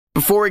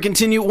Before we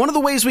continue, one of the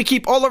ways we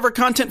keep all of our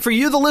content for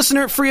you, the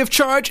listener, free of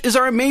charge is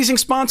our amazing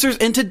sponsors,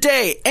 and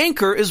today,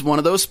 Anchor is one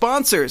of those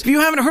sponsors. If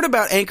you haven't heard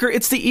about Anchor,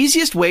 it's the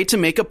easiest way to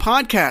make a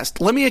podcast.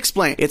 Let me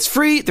explain. It's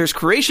free, there's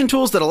creation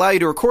tools that allow you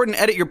to record and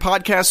edit your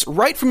podcasts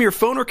right from your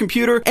phone or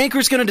computer.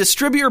 Anchor's going to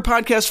distribute your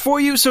podcast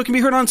for you so it can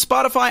be heard on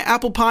Spotify,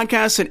 Apple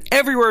Podcasts, and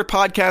everywhere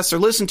podcasts are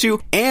listened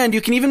to, and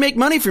you can even make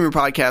money from your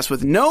podcast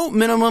with no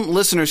minimum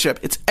listenership.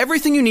 It's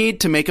everything you need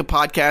to make a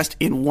podcast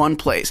in one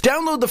place.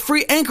 Download the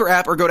free Anchor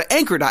app or go to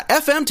anchor.fm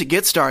to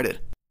get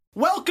started.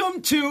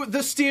 Welcome to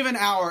the Steven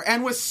Hour,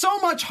 and with so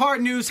much hard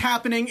news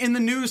happening in the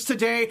news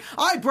today,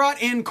 I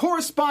brought in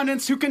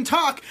correspondents who can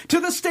talk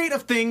to the state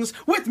of things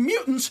with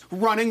mutants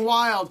running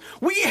wild.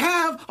 We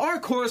have our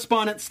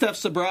correspondent, Steph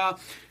Sabra.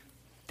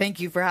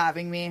 Thank you for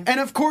having me. And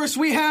of course,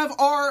 we have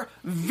our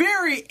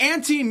very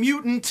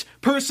anti-mutant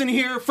person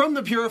here from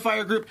the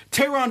Purifier Group,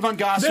 Tehran Von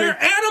Gosser.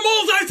 They're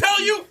animals, I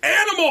tell you!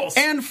 Animals!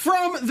 And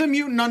from the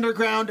Mutant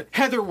Underground,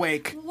 Heather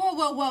Wake.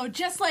 Whoa.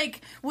 Just like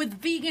with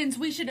vegans,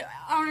 we should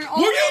honor all...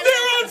 Were you there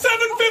on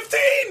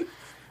 7/15?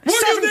 Were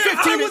you there?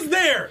 I was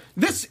there.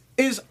 This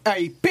is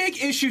a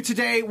big issue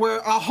today where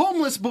a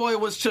homeless boy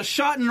was just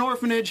shot in an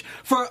orphanage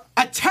for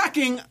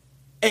attacking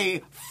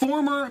a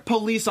former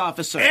police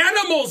officer.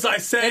 Animals, I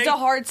say! It's a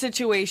hard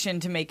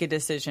situation to make a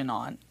decision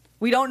on.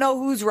 We don't know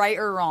who's right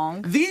or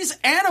wrong. These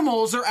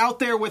animals are out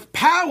there with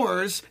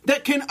powers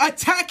that can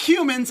attack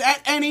humans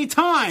at any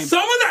time.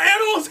 Some of the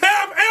animals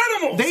have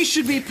animals! They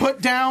should be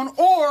put down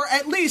or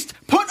at least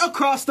put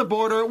across the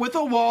border with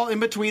a wall in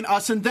between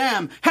us and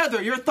them.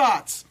 Heather, your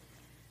thoughts?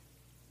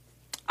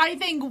 I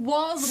think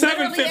walls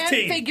literally and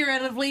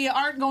figuratively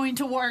aren't going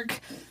to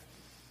work.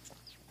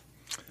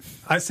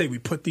 I say we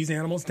put these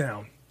animals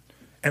down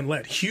and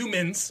let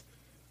humans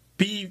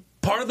be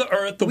part of the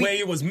earth the way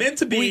it was meant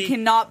to be. We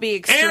cannot be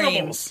extreme.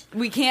 Animals.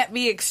 We can't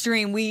be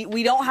extreme.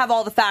 We don't have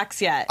all the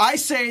facts yet. I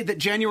say that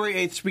January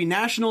 8th should be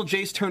National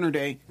Jace Turner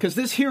Day because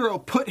this hero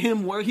put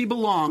him where he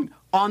belonged,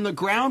 on the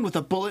ground with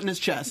a bullet in his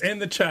chest. In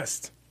the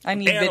chest. I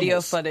need video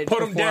footage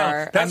put them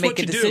down. before I make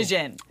a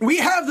decision. We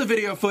have the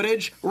video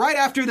footage right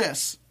after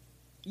this.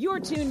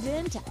 You're tuned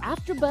in to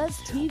AfterBuzz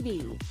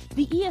TV,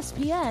 the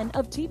ESPN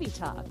of TV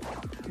talk.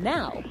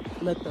 Now,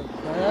 let the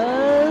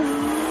buzz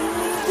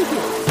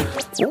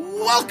begin.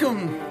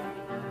 Welcome.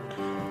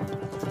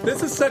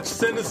 This is such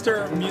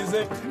sinister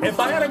music. If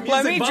I had a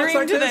music box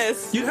like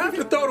this, you'd have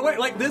to throw it away.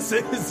 Like, this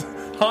is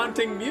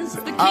haunting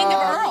music. The King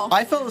of Earl.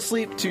 I fell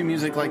asleep to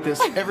music like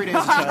this every day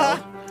as a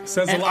child.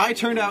 Says and a lot. I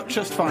turned out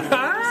just fine.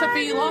 Except for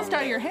you lost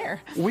all your hair.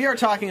 We are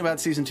talking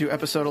about Season 2,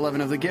 Episode 11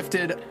 of The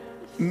Gifted,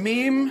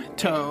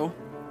 meMento.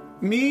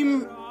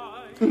 Meme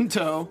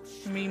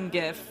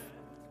GIF.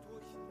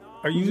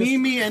 Are you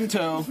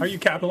meMento. Are you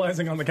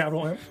capitalizing on the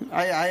capital M?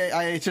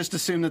 I just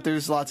assume that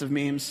there's lots of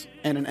memes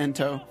and an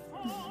ento.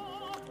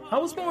 I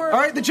was more... All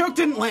right, the joke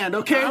didn't land,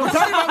 okay? We're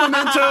talking about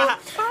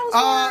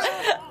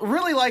meMento.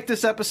 Really liked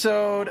this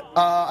episode.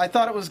 I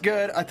thought it was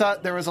good. I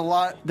thought there was a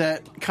lot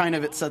that kind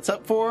of it sets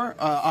up for.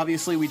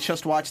 Obviously, we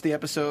just watched the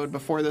episode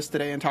before this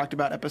today and talked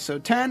about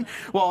episode 10.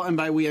 Well, and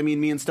by we, I mean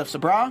me and Steph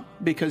Sabra,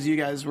 because you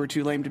guys were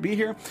too lame to be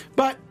here.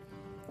 But...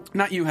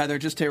 not you, Heather,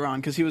 just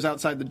Tehran, because he was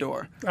outside the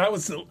door. I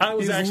was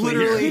actually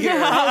literally here.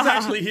 I was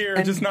actually here,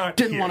 and just not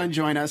didn't here. want to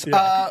join us.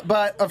 Yeah.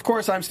 But, of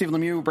course, I'm Steve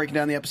Lemieux, breaking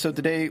down the episode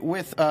today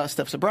with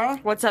Steph Sabra.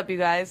 What's up, you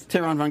guys?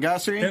 Tehran Von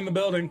Gosser. In the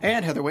building.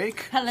 And Heather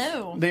Wake.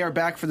 Hello. They are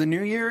back for the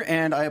new year,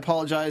 and I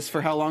apologize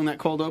for how long that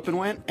cold open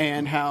went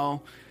and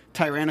how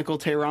tyrannical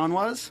Tehran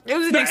was. It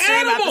was an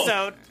extreme animals!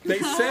 episode. They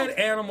said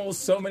animals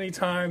so many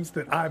times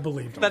that I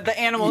believed them. That the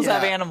animals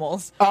have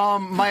animals.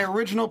 My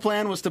original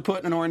plan was to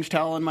put an orange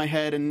towel on my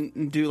head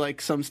and do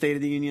like some State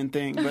of the Union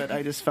thing, but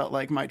I just felt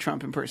like my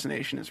Trump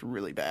impersonation is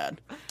really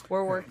bad.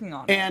 We're working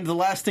on it. And the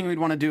last thing we'd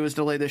want to do is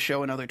delay this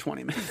show another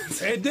 20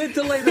 minutes. It did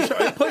delay the show.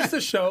 It pushed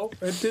the show.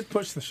 It did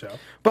push the show.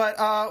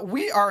 But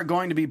we are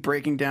going to be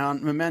breaking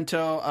down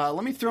meMento.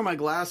 Let me throw my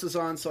glasses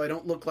on so I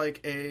don't look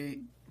like a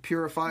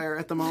purifier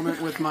at the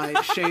moment with my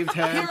shaved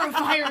head.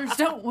 Purifiers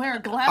don't wear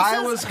glasses.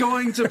 I was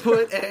going to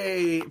put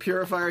a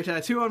purifier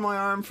tattoo on my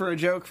arm for a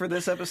joke for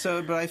this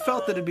episode, but I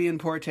felt that it'd be in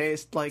poor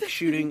taste, like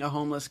shooting a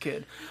homeless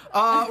kid.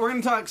 We're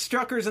going to talk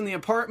Struckers in the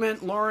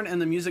apartment, Lauren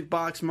and the music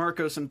box,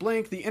 Marcos and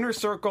Blink, the inner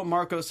circle,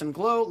 Marcos and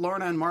Glow,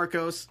 Lorna and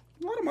Marcos.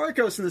 A lot of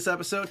Marcos in this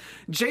episode.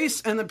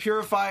 Jace and the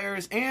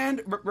Purifiers,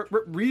 and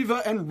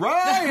Reva and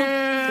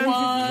Ryan.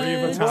 What?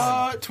 Reva time.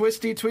 What?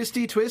 Twisty,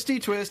 twisty, twisty,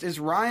 twist. Is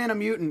Ryan a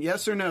mutant?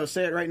 Yes or no?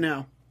 Say it right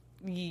now.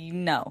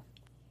 No.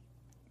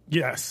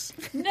 Yes.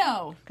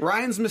 No.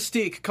 Ryan's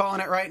Mystique, calling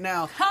it right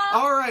now.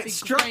 All right,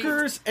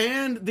 Struckers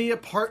and the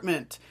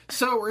apartment.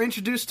 So we're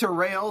introduced to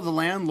Rael, the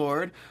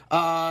landlord,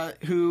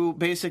 who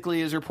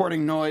basically is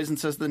reporting noise and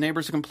says the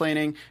neighbors are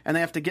complaining, and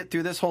they have to get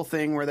through this whole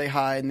thing where they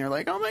hide, and they're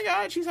like, oh my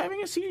god, she's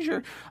having a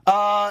seizure.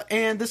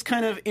 And this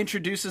kind of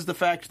introduces the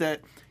fact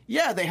that,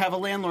 yeah, they have a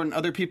landlord and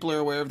other people are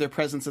aware of their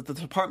presence at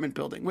the apartment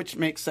building, which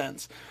makes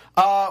sense.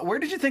 Where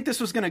did you think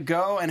this was going to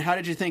go, and how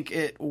did you think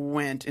it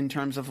went in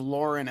terms of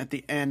Lauren at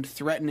the end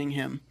threatening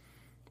him?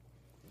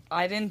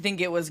 I didn't think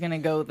it was going to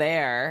go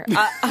there.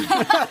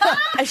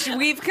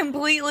 We've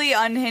completely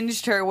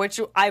unhinged her, which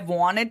I've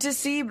wanted to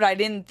see, but I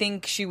didn't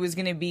think she was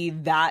going to be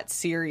that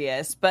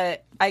serious.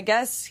 But I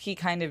guess he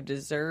kind of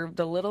deserved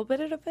a little bit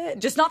of it.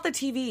 Just not the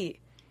TV.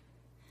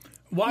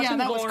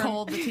 That was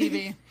cold, the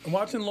TV.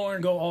 Watching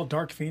Lauren go all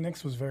Dark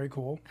Phoenix was very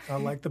cool. I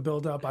liked the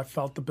build-up. I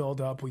felt the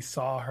build-up. We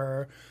saw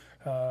her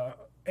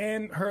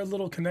and her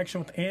little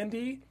connection with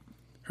Andy,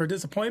 her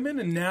disappointment,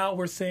 and now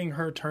we're seeing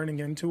her turning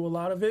into a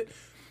lot of it.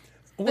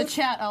 The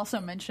chat also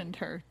mentioned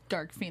her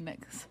Dark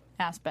Phoenix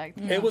aspect.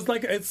 Yeah. It was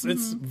like it's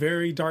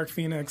very Dark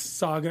Phoenix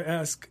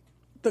saga-esque.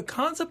 The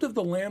concept of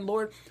the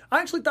landlord, I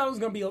actually thought it was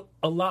going to be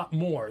a lot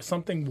more,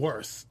 something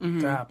worse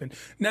to happen.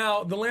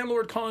 Now, the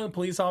landlord calling a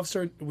police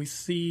officer, we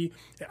see,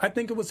 I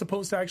think it was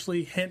supposed to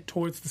actually hint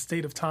towards the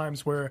state of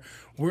times where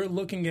we're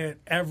looking at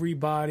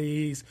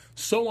everybody's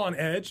so on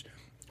edge,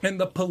 and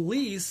the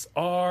police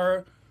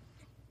are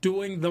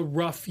doing the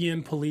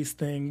ruffian police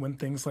thing when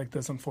things like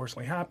this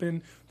unfortunately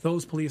happen.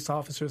 Those police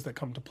officers that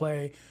come to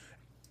play.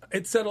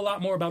 It said a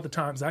lot more about the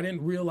times. I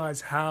didn't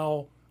realize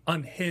how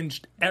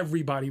unhinged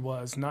everybody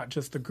was, not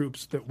just the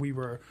groups that we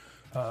were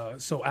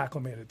so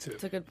acclimated to.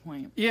 That's a good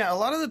point. Yeah, a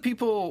lot of the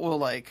people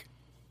will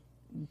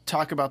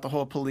talk about the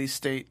whole police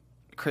state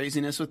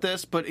craziness with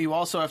this, but you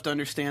also have to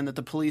understand that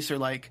the police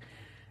are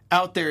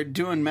out there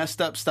doing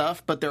messed up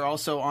stuff, but they're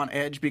also on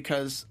edge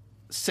because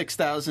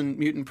 6,000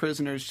 mutant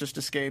prisoners just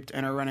escaped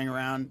and are running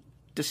around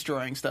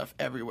destroying stuff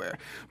everywhere.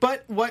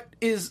 But what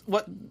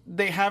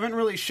they haven't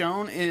really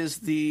shown is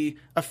the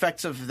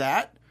effects of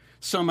that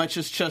so much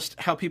as just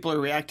how people are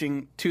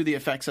reacting to the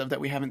effects of that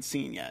we haven't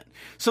seen yet.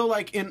 So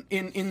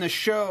in the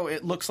show,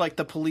 it looks like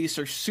the police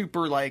are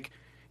super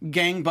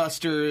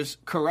gangbusters,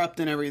 corrupt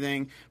and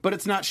everything, but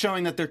it's not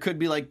showing that there could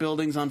be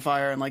buildings on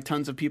fire and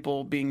tons of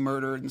people being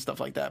murdered and stuff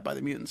like that by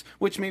the mutants,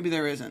 which maybe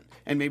there isn't.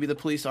 And maybe the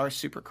police are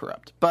super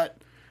corrupt. But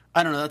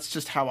I don't know, that's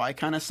just how I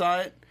kind of saw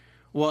it,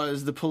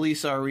 was the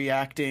police are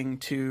reacting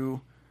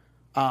to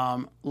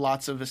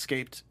lots of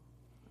escaped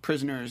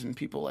prisoners and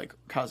people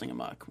causing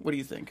amok. What do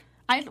you think?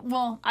 I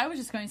was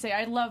just going to say,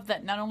 I love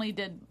that not only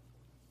did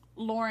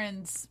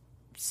Lauren's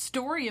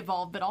story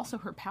evolve, but also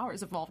her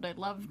powers evolved. I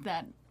love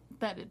that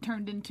it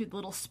turned into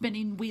little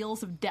spinning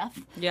wheels of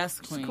death. Yes,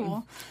 Queen.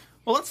 Cool.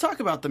 Well, let's talk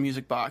about the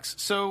music box.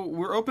 So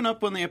we're open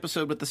up on the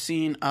episode with the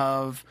scene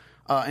of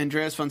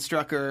Andreas von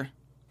Strucker,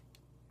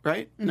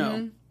 right? Mm-hmm.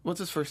 No. What's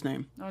his first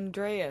name?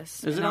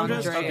 Andreas. Is it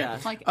Andreas? Okay.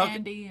 Like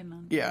Andy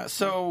and... Yeah,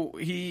 so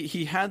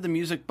he had the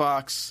music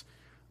box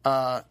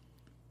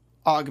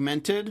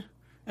augmented,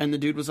 and the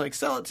dude was like,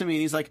 sell it to me.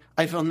 And he's like,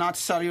 I will not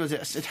sell you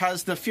this. It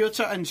has the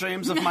future and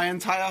dreams of my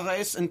entire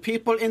race and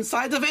people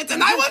inside of it,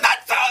 and I will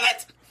not sell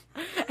it!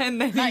 And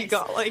then he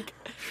got,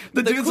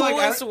 the dude's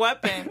coolest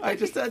weapon. I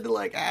just had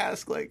to,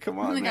 ask, come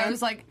on, and the man. guy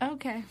was like,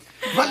 okay.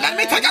 But let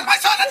me take out my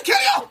sword and kill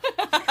you!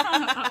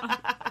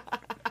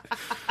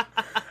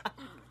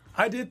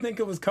 I did think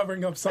it was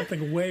covering up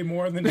something way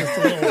more than just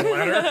a little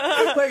letter.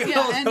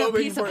 And a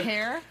piece of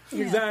hair.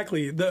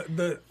 Exactly.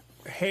 The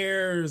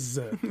hairs.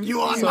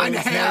 You on my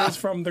hair. Hairs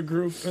from the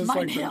group. It's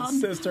the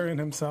sister and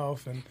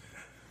himself. And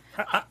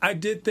I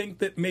did think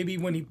that maybe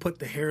when he put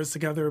the hairs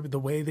together, the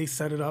way they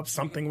set it up,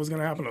 something was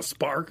going to happen, a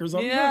spark or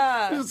something.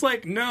 Yeah. It's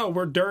no,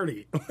 we're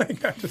dirty.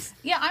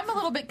 Yeah, I'm a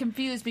little bit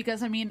confused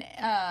because,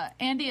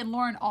 Andy and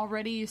Lauren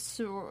already...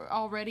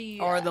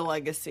 Or the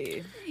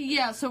legacy.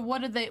 Yeah, so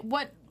what did they...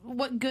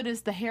 What good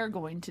is the hair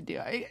going to do?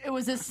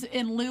 Was this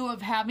in lieu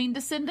of having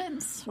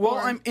descendants? Well,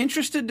 I'm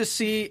interested to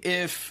see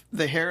if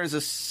the hair is a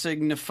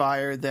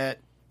signifier that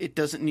it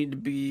doesn't need to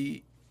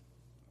be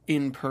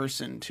in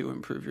person to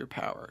improve your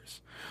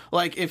powers.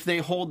 If they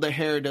hold the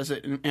hair, does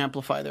it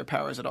amplify their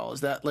powers at all?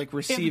 Is that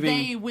receiving...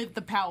 If they, with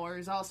the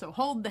powers, also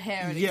hold the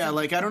hair... Yeah,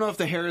 I don't know if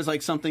the hair is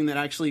something that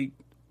actually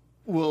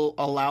will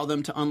allow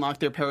them to unlock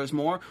their powers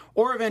more,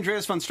 or if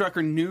Andreas von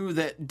Strucker knew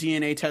that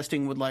DNA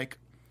testing would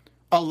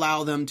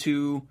allow them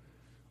to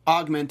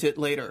augment it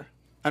later.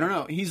 I don't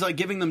know. He's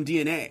giving them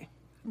DNA,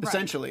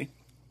 essentially,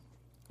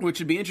 which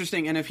would be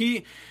interesting. And if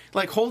he,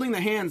 holding the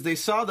hands, they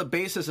saw the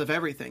basis of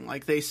everything.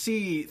 They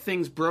see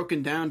things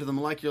broken down to the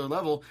molecular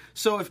level.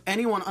 So if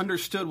anyone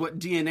understood what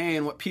DNA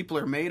and what people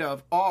are made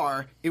of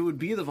are, it would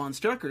be the von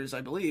Struckers, I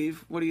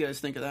believe. What do you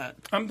guys think of that?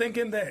 I'm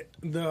thinking that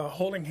the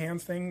holding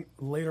hands thing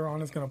later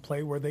on is going to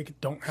play where they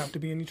don't have to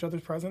be in each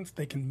other's presence.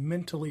 They can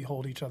mentally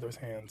hold each other's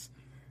hands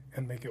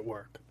and make it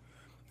work.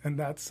 And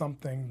that's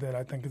something that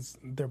I think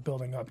they're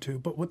building up to.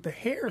 But with the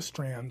hair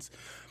strands,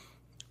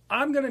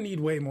 I'm going to need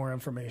way more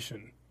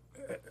information.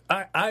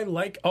 I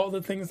like all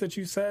the things that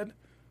you said,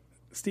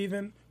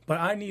 Stephen, but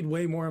I need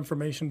way more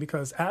information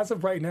because as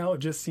of right now, it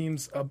just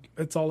seems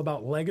it's all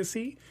about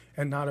legacy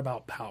and not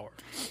about power.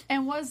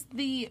 And was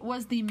the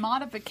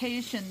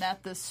modification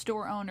that the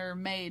store owner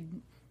made,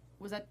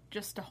 was that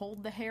just to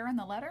hold the hair in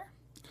the letter?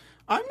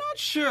 I'm not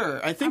sure.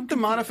 I think the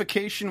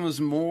modification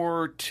was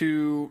more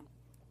to...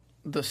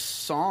 the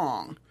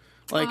song.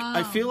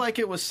 I feel like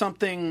it was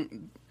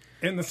something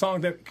in the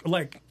song that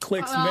like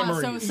clicks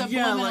memory. So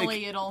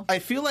subliminally it'll... I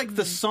feel like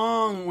the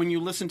song, when you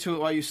listen to it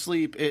while you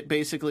sleep, it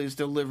basically is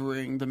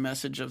delivering the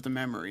message of the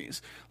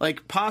memories.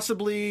 Like,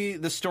 possibly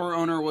the store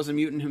owner was a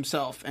mutant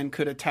himself and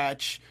could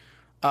attach,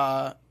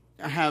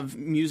 have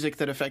music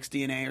that affects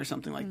DNA or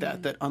something like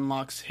that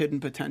unlocks hidden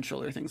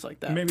potential or things like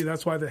that. Maybe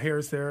that's why the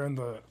hair's there and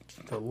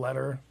the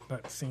letter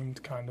that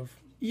seemed kind of...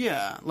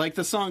 Yeah, like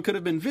the song could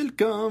have been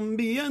Welcome,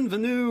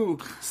 Bienvenue,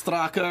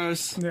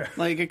 Strakers. Yeah.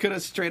 Like, it could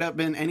have straight up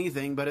been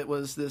anything, but it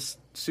was this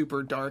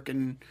super dark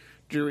and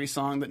dreary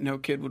song that no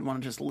kid would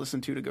want to just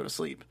listen to go to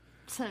sleep.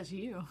 Says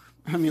you.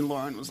 I mean,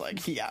 Lauren was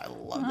like, yeah, I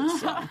love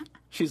this song.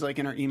 She's like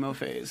in her emo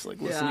phase,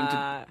 like listening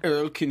to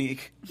Earl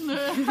Kinnick.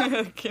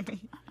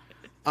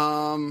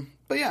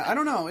 But yeah, I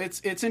don't know.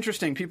 It's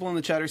interesting. People in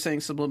the chat are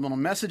saying subliminal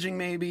messaging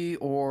maybe,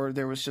 or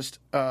there was just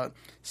a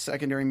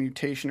secondary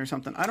mutation or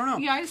something. I don't know.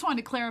 Yeah, I just wanted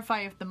to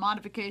clarify if the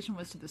modification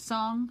was to the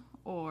song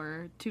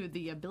or to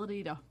the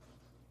ability to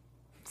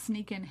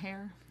sneak in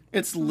hair.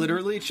 It's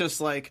literally just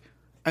like,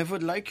 I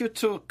would like you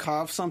to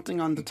carve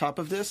something on the top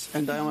of this,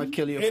 and I will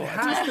kill you for It it.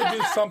 has to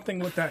do something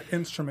with that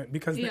instrument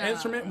because the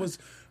instrument was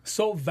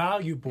so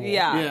valuable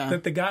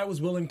that the guy was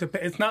willing to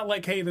pay. It's not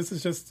like, hey, this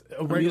is just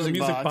a regular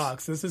music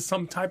box. This is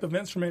some type of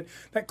instrument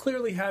that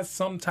clearly has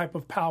some type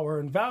of power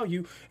and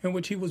value in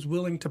which he was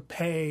willing to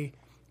pay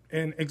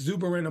an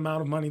exuberant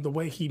amount of money the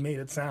way he made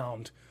it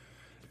sound.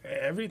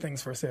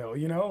 Everything's for sale,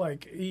 you know?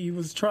 Like, he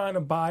was trying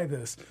to buy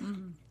this.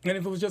 Mm-hmm. And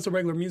if it was just a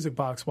regular music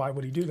box, why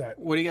would he do that?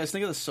 What do you guys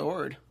think of the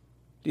sword?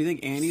 Do you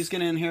think Andy's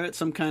going to inherit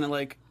some kind of,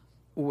 like,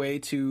 way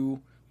to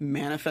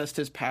manifest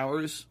his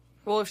powers?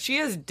 Well, if she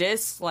has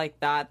discs like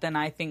that, then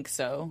I think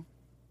so.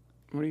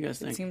 What do you guys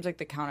think? It seems like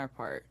the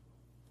counterpart,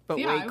 but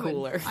Yeah, way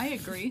cooler. I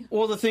agree.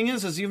 Well, the thing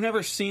is you've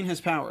never seen his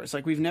powers.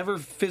 Like, we've never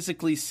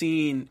physically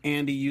seen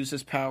Andy use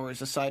his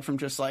powers aside from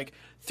just, like,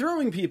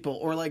 throwing people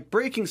or, like,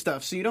 breaking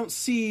stuff. So you don't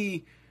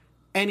see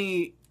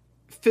any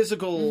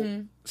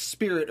physical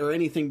spirit or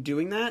anything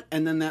doing that.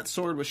 And then that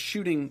sword was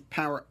shooting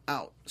power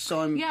out.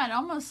 So Yeah, it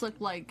almost looked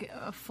like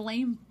a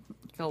flame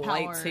a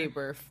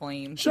lightsaber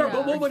flame. Sure,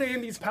 but what would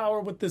Andy's power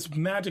with this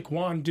magic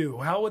wand do?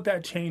 How would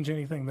that change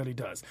anything that he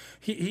does?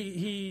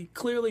 He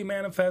clearly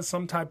manifests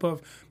some type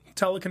of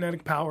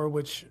telekinetic power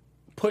which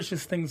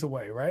pushes things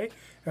away, right?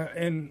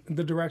 In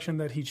the direction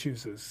that he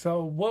chooses.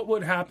 So what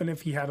would happen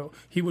if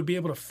he would be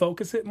able to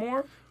focus it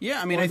more?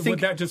 Yeah, I mean, or I think... would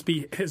that just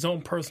be his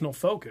own personal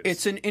focus?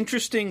 It's an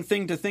interesting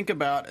thing to think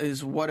about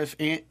is what if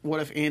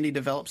Andy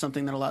develops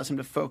something that allows him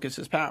to focus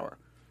his power?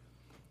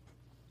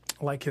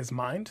 Like his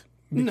mind?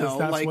 Because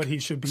that's like what he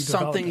should be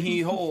something developing.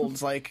 he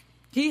holds, like...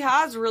 He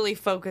has really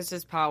focused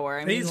his power.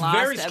 I mean, He's last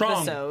very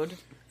strong. episode...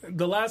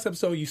 The last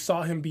episode, you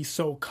saw him be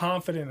so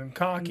confident and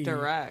cocky.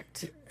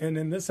 Direct. And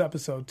in this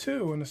episode,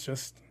 too, and it's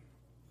just...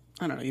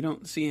 I don't know, you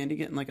don't see Andy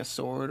getting, like, a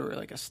sword or,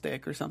 like, a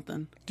stick or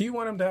something? Do you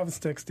want him to have a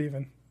stick,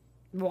 Steven?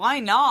 Why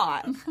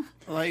not?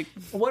 Like...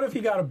 What if he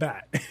got a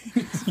bat?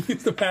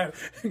 Use the bat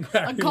and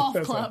grab A golf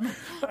you. club.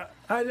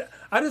 I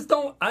just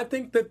don't... I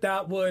think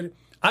that would...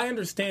 I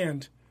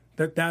understand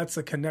that that's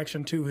a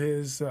connection to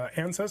his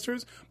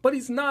ancestors, but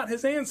he's not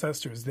his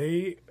ancestors.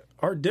 They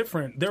are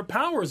different. Their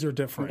powers are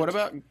different.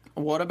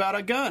 What about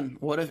a gun?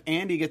 What if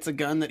Andy gets a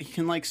gun that he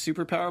can, like,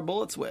 superpower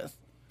bullets with?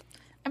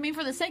 I mean,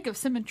 for the sake of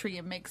symmetry,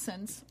 it makes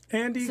sense.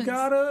 Andy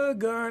got a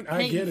gun.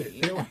 I get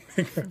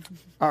it.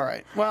 All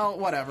right. Well,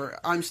 whatever.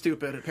 I'm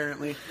stupid,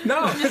 apparently.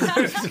 No.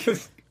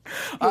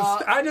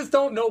 I just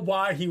don't know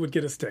why he would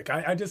get a stick.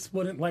 I just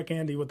wouldn't like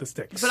Andy with the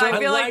stick. But I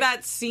feel like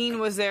that scene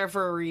was there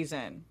for a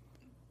reason.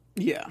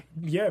 Yeah.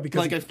 Yeah, because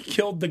Like he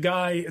killed the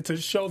guy to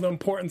show the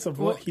importance of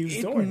what he was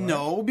doing. Right?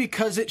 No,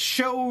 because it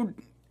showed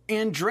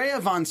Andrea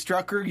von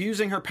Strucker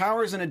using her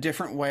powers in a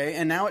different way,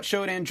 and now it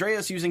showed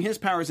Andreas using his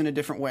powers in a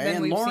different way,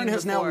 and Lauren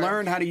has now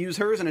learned how to use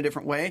hers in a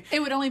different way. It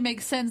would only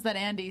make sense that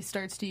Andy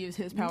starts to use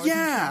his powers. Yeah,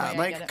 in a different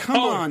way. like, come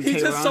on, he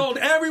Taylor. just sold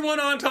everyone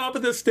on top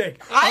of the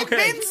stick. I've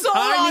been sold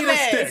on need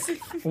this. a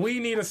stick. We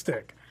need a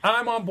stick.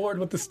 I'm on board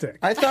with the stick.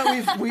 I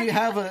thought we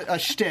have a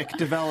shtick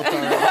developed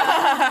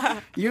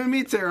already. You and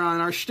me, Tehran,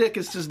 our shtick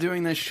is just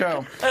doing this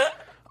show.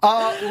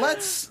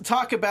 Let's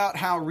talk about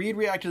how Reed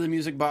reacted to the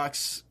music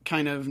box,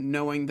 kind of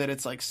knowing that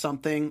it's like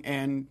something,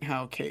 and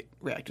how Kate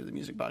reacted to the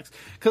music box.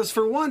 Because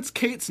for once,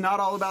 Kate's not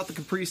all about the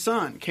Capri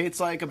Sun.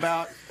 Kate's like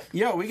about,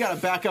 yo, we got to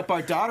back up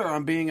our daughter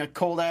on being a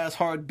cold-ass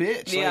hard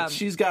bitch. Yeah. Like,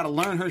 she's got to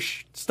learn her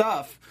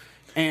stuff.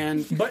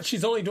 But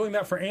she's only doing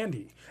that for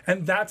Andy.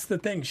 And that's the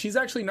thing. She's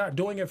actually not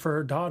doing it for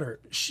her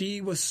daughter.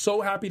 She was so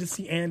happy to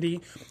see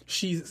Andy.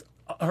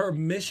 Her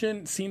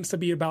mission seems to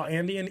be about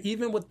Andy. And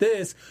even with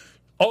this,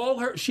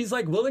 she's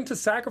like willing to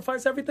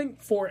sacrifice everything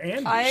for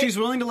Andy. She's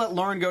willing to let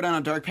Lauren go down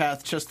a dark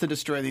path just to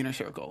destroy the inner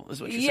circle,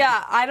 is what she's saying.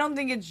 Yeah, I don't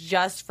think it's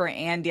just for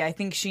Andy. I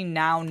think she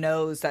now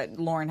knows that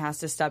Lauren has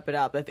to step it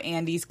up. If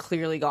Andy's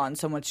clearly gotten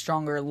so much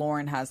stronger,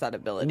 Lauren has that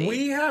ability.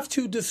 We have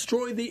to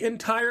destroy the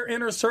entire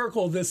inner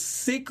circle, this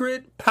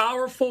secret,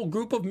 powerful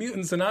group of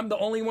mutants, and I'm the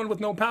only one with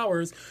no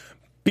powers.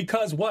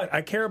 Because what?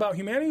 I care about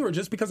humanity, or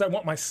just because I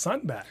want my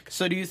son back?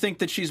 So do you think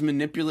that she's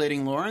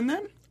manipulating Lauren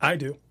then? I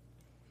do.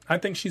 I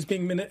think she's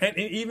being and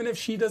even if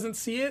she doesn't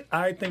see it,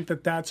 I think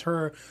that's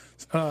her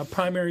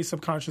primary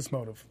subconscious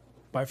motive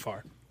by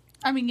far.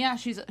 I mean, yeah,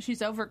 she's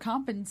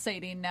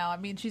overcompensating now. I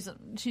mean, she's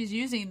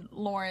using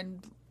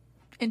Lauren,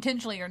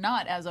 intentionally or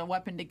not, as a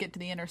weapon to get to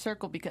the inner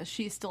circle because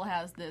she still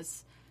has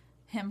this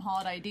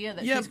him-hawed idea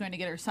that she's going to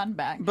get her son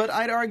back. But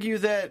I'd argue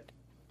that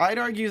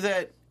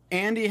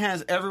Andy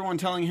has everyone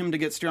telling him to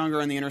get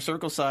stronger on the inner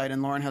circle side,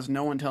 and Lauren has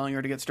no one telling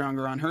her to get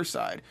stronger on her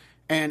side.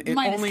 And it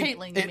Minus only,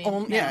 Caitlyn, you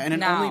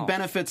mean? only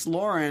benefits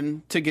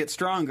Lauren to get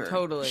stronger.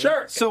 Totally.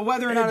 Sure. So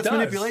whether or not it's does.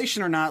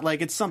 manipulation or not,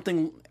 like it's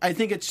something. I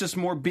think it's just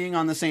more being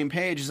on the same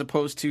page as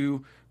opposed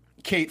to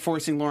Kate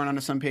forcing Lauren onto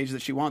some page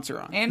that she wants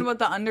her on. And what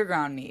the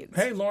underground needs.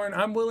 Hey, Lauren,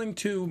 I'm willing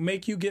to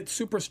make you get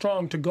super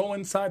strong to go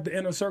inside the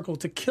inner circle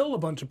to kill a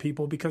bunch of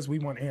people because we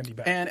want Andy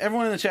back. And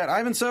everyone in the chat,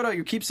 Ivan Soto,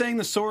 you keep saying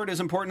the sword is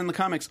important in the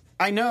comics.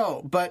 I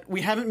know, but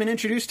we haven't been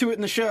introduced to it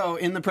in the show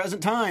in the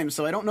present time,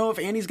 so I don't know if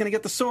Andy's going to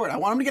get the sword. I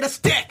want him to get a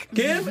stick!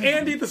 Give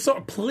Andy the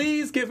sword.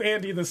 Please give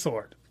Andy the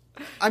sword.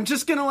 I'm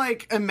just going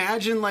to,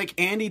 imagine,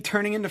 Andy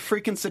turning into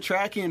freaking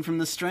Satrakian from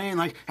the strain,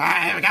 I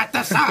got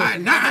the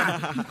sword!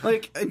 Nah!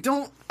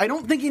 I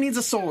don't think he needs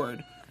a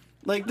sword.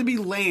 To be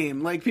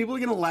lame. People are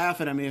going to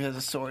laugh at him if he has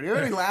a sword. You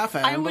already laugh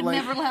at him, I would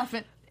never laugh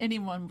at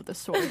anyone with a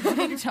sword. What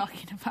are you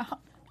talking about?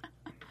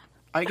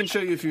 I can show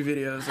you a few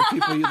videos of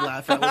people you'd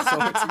laugh at with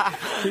swords.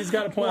 He's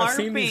got a point. I've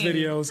seen these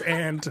videos,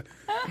 and,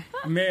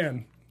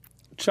 man,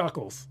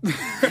 chuckles.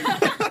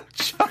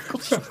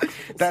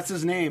 That's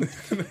his name.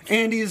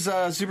 Andy's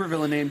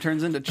supervillain name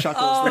turns into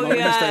Chuckles the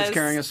moment he starts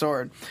carrying a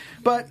sword.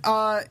 But,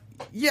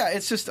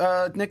 it's just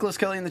Nicholas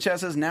Kelly in the chat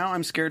says, now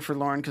I'm scared for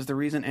Lauren because the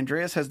reason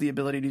Andreas has the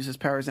ability to use his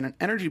powers in an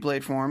energy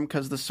blade form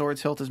because the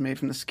sword's hilt is made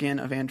from the skin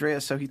of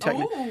Andreas, so he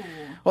technically...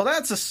 Well,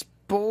 that's a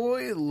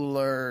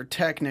spoiler,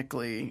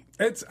 technically.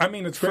 It's great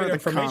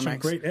information,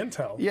 comics. Great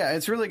intel. Yeah,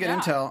 it's really good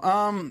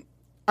intel.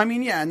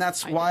 And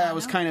that's why I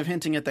was kind of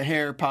hinting at the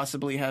hair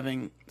possibly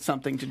having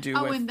something to do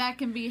with... Oh, and that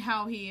can be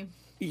how he...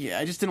 Yeah,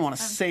 I just didn't want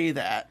to say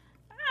that.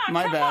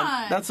 My come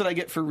bad. on. That's what I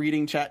get for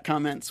reading chat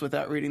comments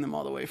without reading them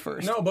all the way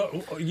first. No,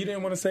 but you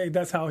didn't want to say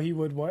that's how he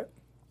would what?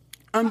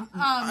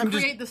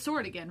 Recreate the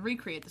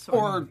sword.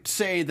 Or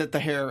say that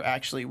the hair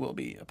actually will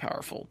be a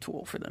powerful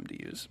tool for them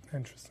to use.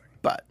 Interesting.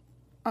 But,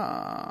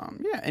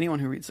 anyone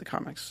who reads the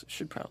comics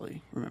should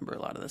probably remember a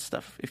lot of this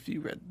stuff if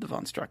you read the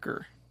Von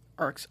Strucker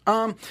arcs.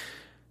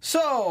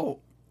 So,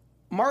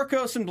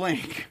 Marcos and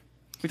Blink.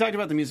 We talked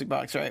about the music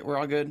box, right? We're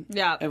all good?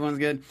 Yeah. Everyone's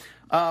good?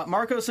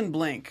 Marcos and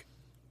Blink.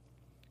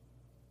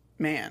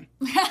 Man.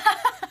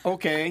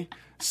 Okay.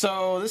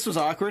 So, this was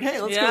awkward. Hey,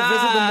 let's go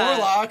visit the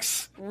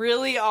Morlocks.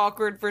 Really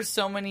awkward for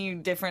so many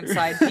different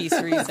side piece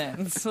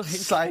reasons.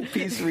 Side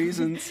piece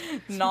reasons.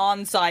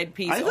 Non-side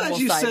piece, I thought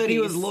almost you side said piece. he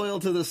was loyal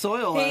to the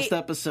soil last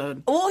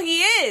episode. Well,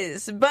 he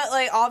is, but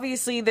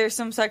obviously there's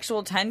some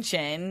sexual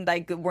tension.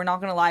 We're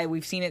not gonna lie,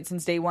 we've seen it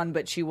since day one,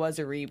 but she was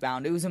a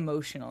rebound. It was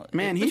emotional.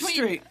 Man, he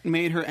straight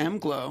made her M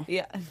glow.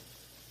 Yeah.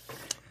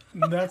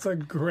 That's a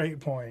great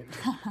point.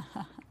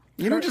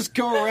 You don't just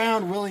go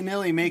around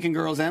willy-nilly making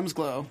girls' M's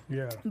glow.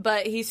 Yeah.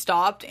 But he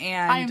stopped,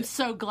 and I am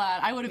so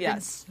glad. I would have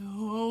been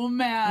so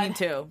mad.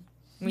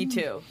 Me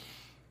too.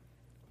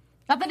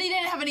 Not that he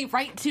didn't have any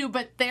right to,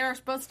 but they're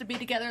supposed to be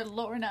together,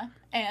 Lorna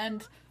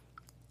and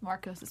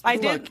Marcos.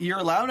 Look, you're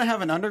allowed to have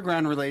an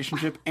underground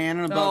relationship and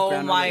an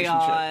above-ground relationship.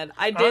 God.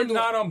 I'm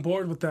not on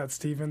board with that,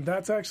 Steven.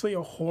 That's actually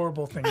a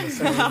horrible thing to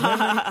say.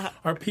 Women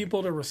are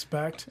people to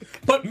respect,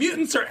 but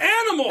mutants are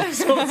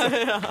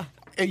animals!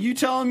 Are you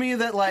telling me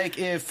that,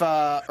 if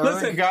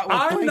Erg got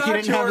with Blink, he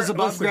didn't have his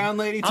above-ground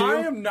lady, too?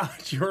 I am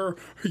not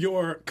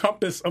your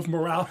compass of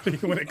morality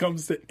when it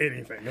comes to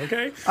anything,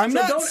 okay? Don't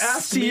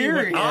ask me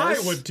what I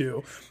would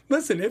do.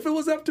 Listen, if it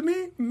was up to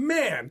me,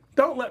 man,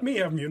 don't let me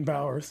have mutant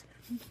powers.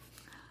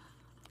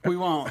 We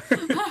won't.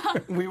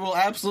 We will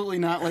absolutely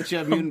not let you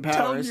have mutant powers.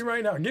 I'm telling you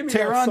right now. Give me that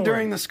Tehran, sword.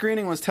 during the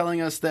screening, was telling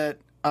us that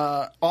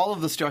all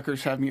of the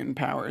Struckers have mutant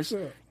powers.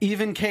 Yeah.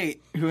 Even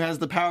Kate, who has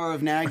the power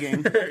of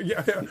nagging.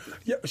 Yeah.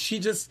 She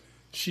just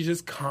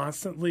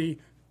constantly...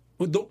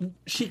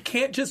 She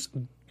can't just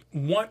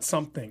want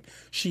something.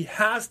 She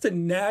has to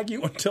nag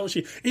you until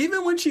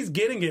even when she's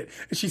getting it,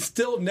 she's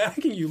still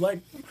nagging you.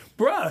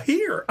 Bruh,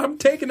 here, I'm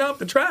taking out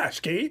the trash,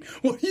 Kate.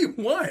 What do you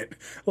want?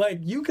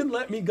 You can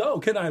let me go.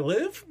 Can I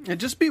live? It'd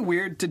just be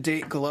weird to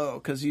date Glow,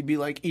 because you'd be,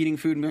 eating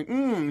food and be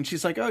and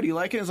she's like, oh, do you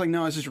like it? It's like,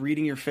 no, I was just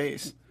reading your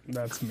face.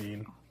 That's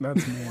mean.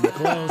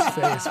 Glow's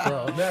face,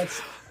 bro.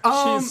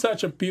 She's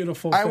such a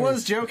beautiful face. I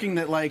was joking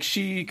that,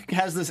 she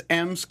has this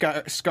M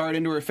scarred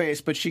into her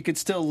face, but she could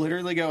still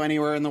literally go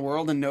anywhere in the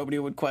world and nobody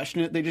would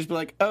question it. They'd just be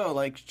like,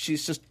 oh,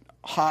 she's just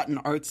hot and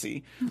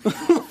artsy.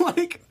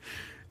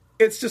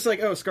 It's just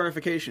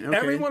scarification. Okay.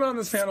 Everyone on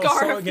this panel is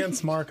so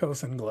against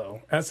Marcos and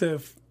Glow, as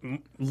if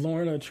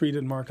Lorna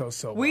treated Marcos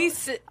so well.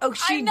 She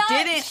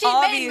didn't, She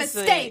obviously. made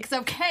mistakes,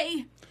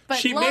 okay? But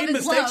she love made is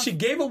mistakes. love. She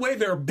gave away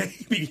their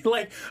baby.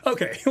 Like,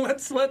 okay,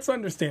 let's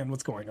understand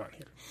what's going on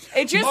here.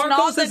 It's just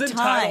Marcos not is the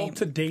entitled time.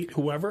 to date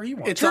whoever he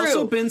wants. It's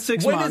also been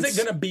 6 When months. is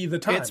it going to be the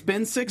time? It's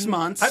been 6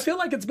 months. I feel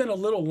like it's been a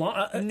little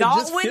long.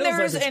 Not when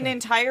there's an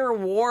entire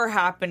war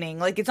happening.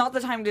 Like, it's not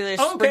the time to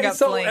just spring Okay, up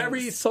so flames.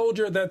 every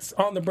soldier that's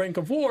on the brink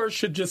of war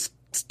should just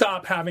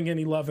stop having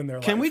any love in their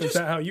life. Can we Is just-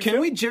 that how you can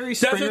feel? we Jerry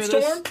Springer Desert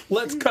this? Storm?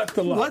 Let's cut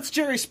the love. Let's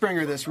Jerry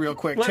Springer this real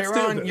quick. Let's do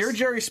Tehran, this. you're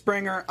Jerry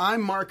Springer.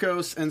 I'm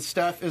Marcos, and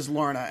Steph is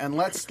Lorna. And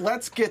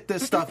let's get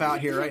this stuff out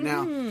here right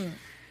now.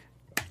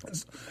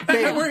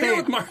 We're here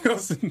with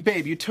Marcos.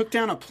 Babe, you took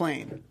down a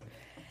plane.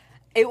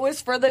 It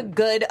was for the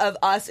good of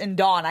us and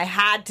Dawn. I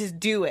had to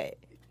do it.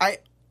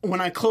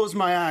 When I close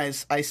my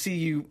eyes, I see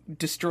you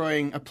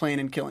destroying a plane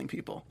and killing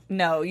people.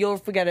 No, you'll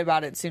forget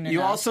about it soon enough.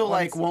 You also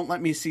Once- won't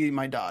let me see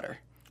my daughter.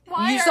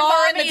 Why You are saw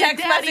her in the Mommy and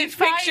text Daddy message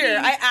picture.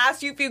 fighting? I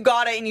asked you if you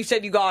got it, and you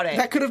said you got it.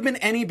 That could have been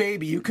any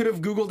baby. You could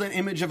have Googled an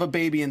image of a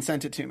baby and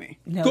sent it to me.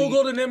 No,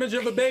 Googled an image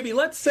of a baby.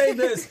 Let's say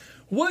this.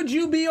 Would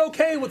you be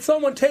okay with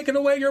someone taking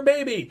away your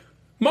baby?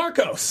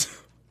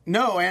 Marcos.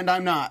 No, and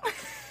I'm not.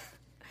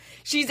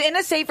 she's in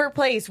a safer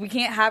place. We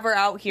can't have her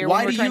out here. Why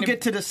when we're do trying you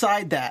get to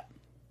decide that?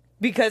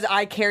 Because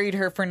I carried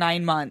her for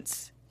 9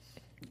 months.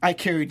 I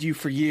carried you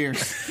for years.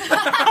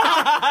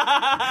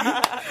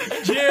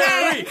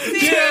 Jerry.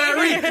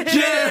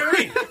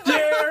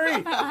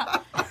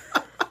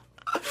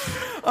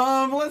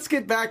 Let's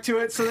get back to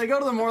it. So they go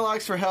to the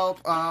Morlocks for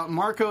help.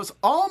 Marcos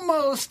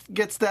almost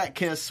gets that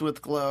kiss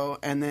with Glow,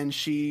 and then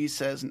she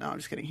says no. I'm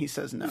just kidding. He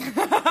says no.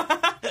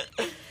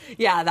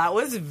 Yeah, that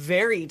was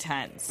very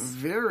tense.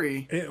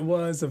 Very. It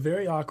was a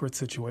very awkward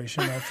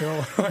situation. I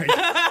feel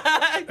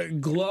like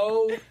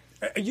Glow.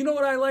 You know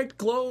what I liked?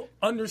 Glow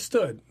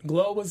understood.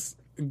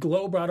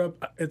 Glow brought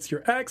up it's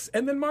your ex,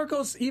 and then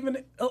Marcos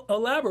even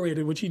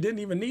elaborated, which he didn't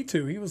even need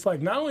to. He was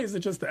like, not only is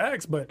it just the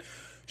ex, but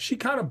she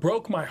kind of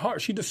broke my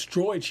heart. She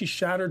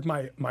shattered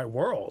my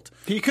world.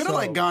 He could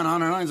have gone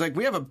on and on. He's like,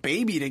 we have a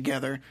baby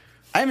together.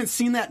 I haven't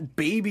seen that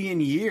baby in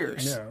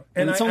years. Yeah.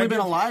 And it's I only been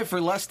give alive for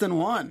less than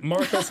one.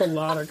 Marcos a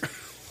lot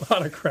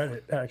of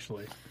credit,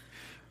 actually.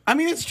 I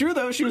mean, it's true,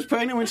 though. She was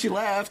pregnant when she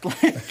left.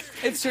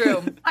 It's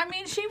true. I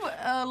mean,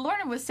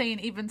 Lorna was saying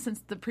even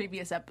since the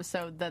previous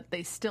episode that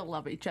they still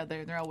love each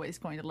other and they're always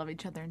going to love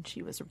each other, and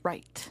she was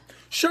right.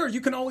 Sure,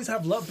 you can always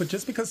have love, but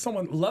just because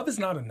love is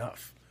not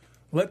enough.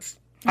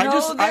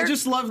 I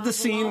just love the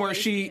scene where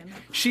she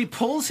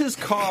pulls his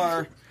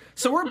car.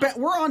 So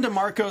we're on to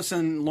Marcos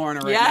and Lorna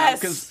right now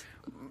because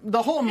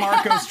the whole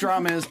Marcos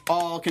drama is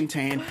all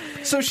contained.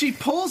 So she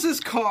pulls his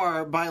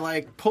car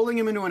by pulling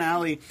him into an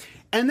alley,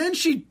 and then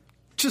she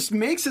just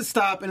makes it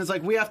stop and is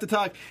like, we have to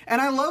talk.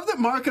 And I love that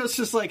Marcos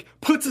just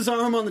puts his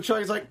arm on the truck.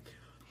 He's like,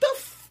 the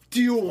f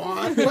do you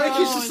want? He's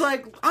just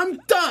like, I'm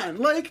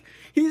done.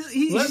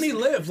 He's let me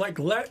live.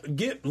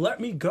 Let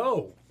me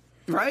go.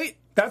 Right?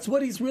 That's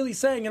what he's really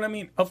saying. And I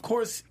mean, of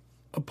course,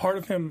 a part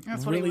of him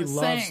really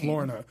loves saying.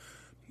 Lorna.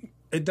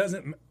 It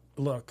doesn't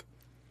look.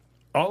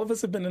 All of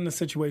us have been in a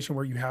situation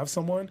where you have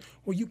someone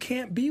where you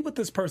can't be with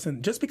this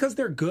person. Just because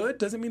they're good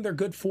doesn't mean they're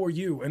good for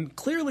you. And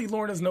clearly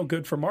Lorna's no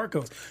good for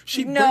Marcos.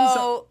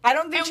 No, I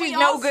don't think she's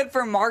no good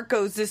for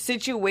Marcos. The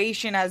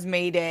situation has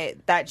made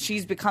it that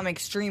she's become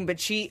extreme, but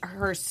she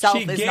herself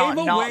is not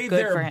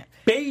good for him.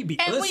 Baby.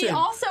 And Listen, we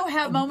also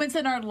have moments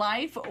in our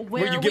life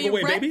where you give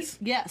away babies?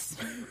 Yes.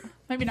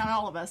 Maybe not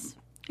all of us.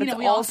 It's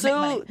we all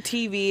also make money.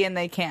 TV, and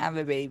they can't have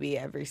a baby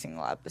every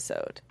single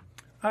episode.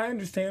 I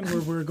understand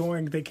where we're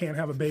going. They can't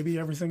have a baby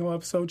every single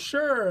episode.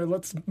 Sure,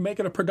 let's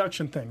make it a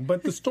production thing.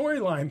 But the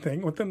storyline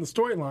thing within the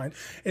storyline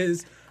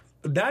is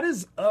that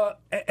is.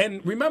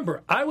 And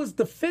remember, I was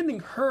defending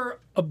her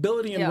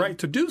ability and right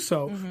to do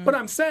so. Mm-hmm. But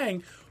I'm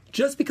saying,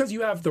 just because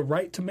you have the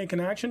right to make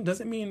an action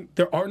doesn't mean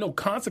there are no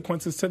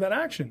consequences to that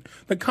action.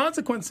 The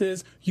consequence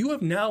is you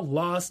have now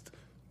lost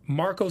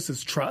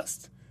Marcos's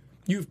trust.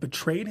 You've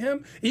betrayed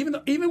him.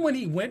 Even when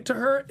he went to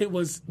her, it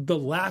was the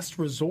last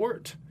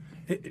resort.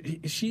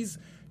 She's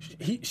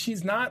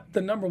not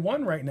the number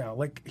one right now.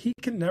 He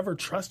can never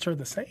trust her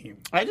the same.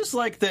 I just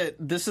like that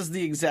this is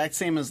the exact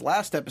same as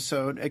last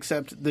episode,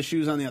 except the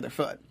shoe's on the other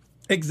foot.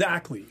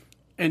 Exactly.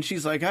 And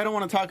she's like, I don't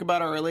want to talk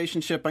about our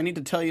relationship. I need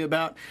to tell you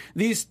about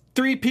these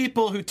 3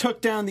 people who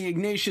took down the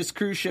Ignatius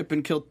cruise ship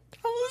and killed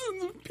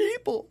thousands of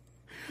people.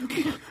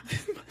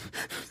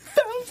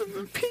 Thousands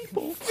of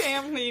people.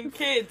 Family and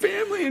kids.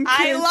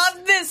 I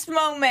love this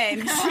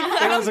moment.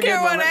 I was don't a care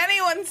good what moment.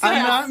 anyone says.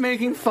 I'm not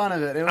making fun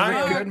of it. It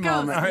was a good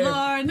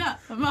moment.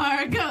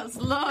 Marcos,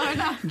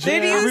 Lorna.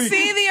 Did you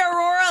see the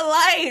Aurora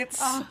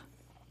lights?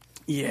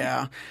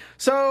 Yeah.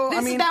 So,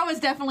 that was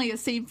definitely a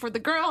scene for the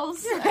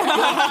girls.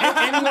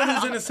 Anyone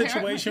who's in a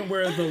situation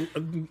where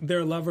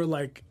their lover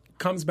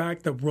comes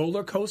back, the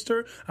roller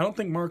coaster, I don't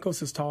think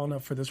Marcos is tall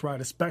enough for this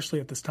ride, especially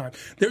at this time.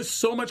 There's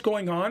so much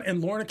going on,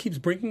 and Lorna keeps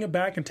bringing it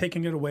back and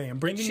taking it away, and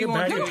bringing it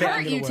back and taking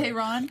hurt it you, away.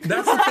 Tehran.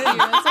 That's the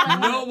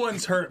thing. No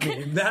one's hurt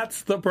me.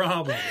 That's the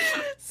problem.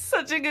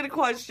 Such a good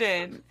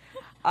question.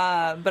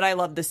 But I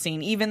love the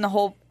scene. Even the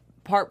whole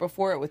part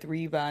before it with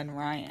Reva and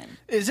Ryan.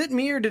 Is it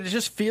me, or did it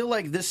just feel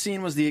like this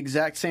scene was the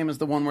exact same as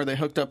the one where they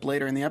hooked up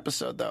later in the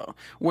episode, though?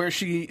 Where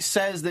she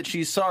says that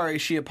she's sorry,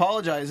 she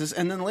apologizes,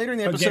 and then later in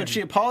the episode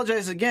she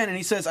apologizes again, and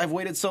he says, I've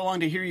waited so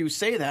long to hear you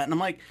say that. And I'm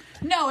like...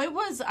 No,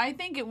 I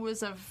think it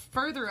was a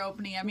further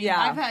opening. I mean,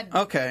 Yeah. I've had...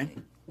 Okay.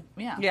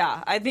 Yeah.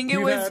 Yeah, I think it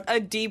was a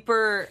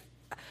deeper...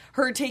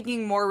 her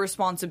taking more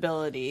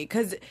responsibility,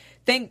 because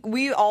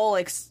we all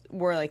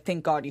were like,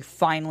 thank God you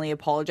finally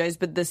apologized,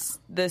 but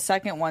the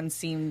second one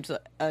seemed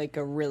like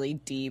a really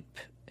deep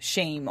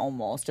shame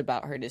almost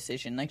about her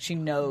decision. Like, she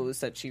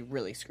knows that she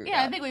really screwed up.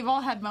 Yeah, I think we've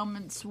all had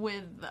moments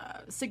with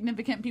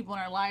significant people in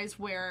our lives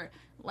where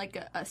like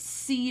a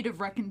seed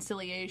of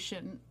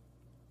reconciliation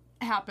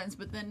happens,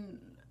 but then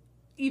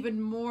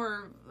even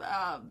more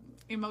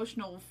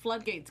emotional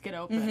floodgates get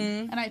open.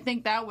 And I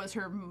think that was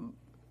her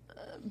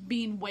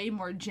being way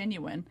more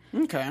genuine.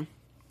 Okay.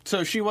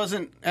 So she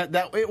wasn't at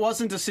that. It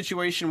wasn't a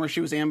situation where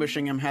she was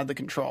ambushing him, had the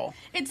control.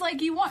 It's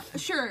like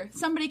sure,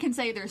 somebody can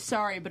say they're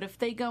sorry, but if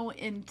they go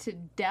into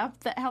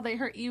depth at how they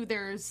hurt you,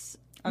 there's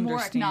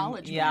more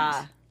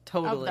acknowledgement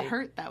of the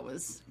hurt that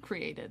was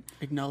created.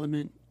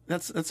 Acknowledgement.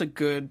 That's a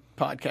good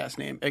podcast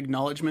name.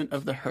 Acknowledgement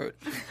of the hurt.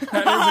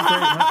 That is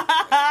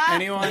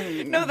a great one.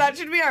 Anyone? No, that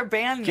should be our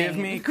band name. Give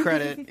me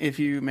credit if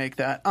you make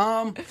that.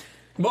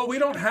 Well, we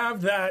don't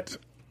have that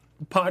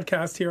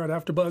podcast here on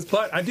AfterBuzz,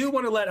 but I do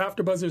want to let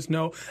AfterBuzzers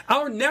know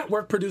our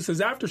network produces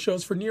after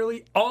shows for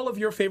nearly all of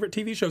your favorite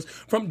TV shows.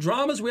 From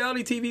dramas,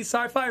 reality TV,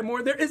 sci-fi, and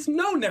more, there is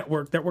no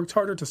network that works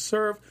harder to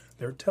serve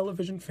their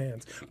television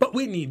fans. But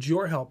we need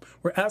your help.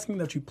 We're asking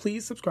that you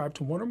please subscribe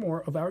to one or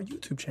more of our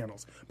YouTube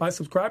channels. By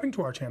subscribing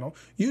to our channel,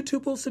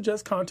 YouTube will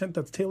suggest content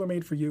that's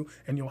tailor-made for you,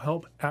 and you'll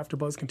help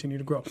AfterBuzz continue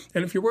to grow.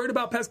 And if you're worried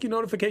about pesky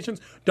notifications,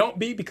 don't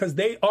be, because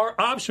they are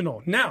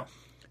optional. Now,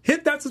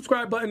 hit that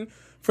subscribe button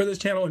for this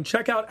channel and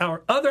check out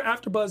our other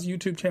AfterBuzz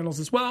YouTube channels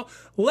as well.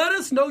 Let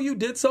us know you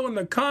did so in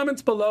the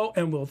comments below,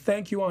 and we'll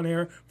thank you on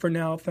air. For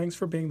now, thanks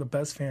for being the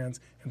best fans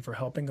and for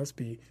helping us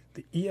be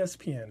the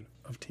ESPN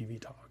of TV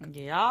talk.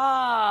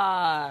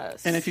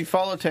 Yes. And if you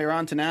follow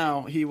Tehran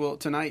tonight he will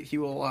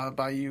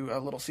buy you a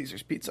Little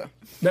Caesars pizza.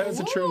 That is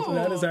a true.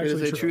 That is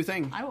actually it is a true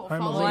thing. I will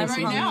I'm follow a you right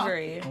little now.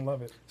 hungry. I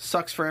love it.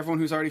 Sucks for everyone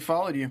who's already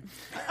followed you.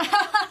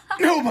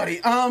 Nobody.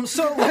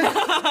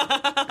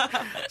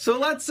 So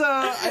let's.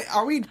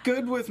 Are we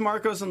good with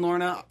Marcos and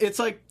Lorna? It's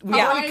like we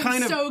already I'm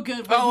kind of. so good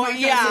with Oh, Marcos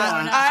yeah. and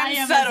Lorna. I'm I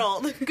am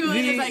settled. as good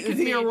as I can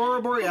The be.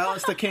 Aurora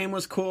Borealis that came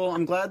was cool.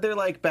 I'm glad they're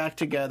like back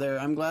together.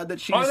 I'm glad that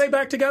she's. Are they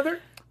back together?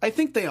 I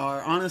think they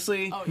are,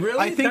 honestly. Really?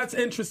 I think That's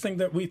interesting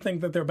that we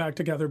think that they're back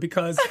together,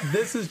 because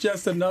this is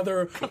just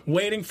another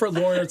waiting for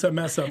Lorna to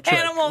mess up trick.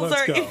 Animals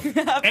Let's are go.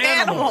 eating up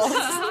animals.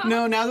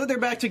 no. Now that they're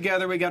back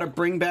together, we got to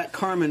bring back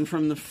Carmen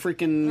from the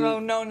freaking No,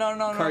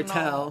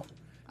 cartel.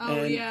 Oh,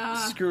 and yeah.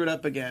 screw it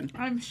up again.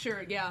 I'm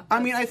sure, yeah.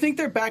 I mean, I think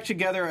they're back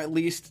together at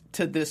least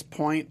to this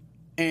point,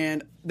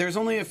 and there's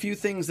only a few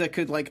things that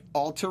could like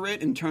alter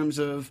it in terms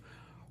of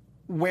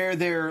where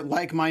their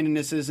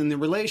like-mindedness is in the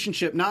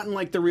relationship, not in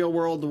like the real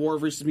world, the war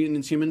versus mutant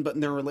and human, but in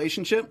their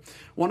relationship.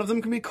 One of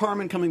them could be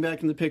Carmen coming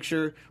back in the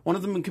picture. One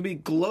of them could be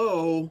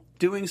Glow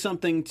doing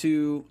something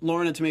to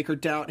Lorna to make her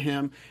doubt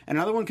him. And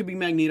another one could be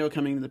Magneto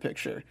coming into the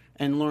picture.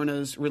 And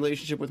Lorna's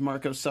relationship with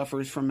Marco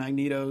suffers from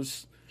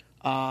Magneto's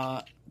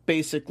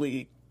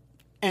basically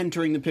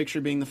entering the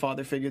picture, being the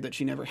father figure that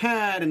she never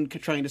had, and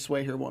trying to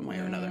sway her one way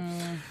or another.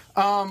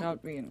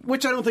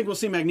 Which I don't think we'll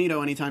see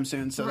Magneto anytime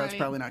soon, so that's Right.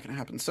 probably not going to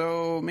happen.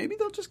 So maybe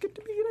they'll just get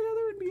to be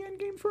together and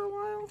be endgame for a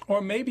while.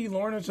 Or maybe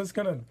Lorna's just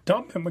going to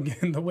dump him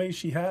again the way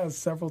she has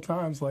several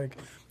times, like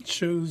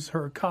choose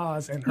her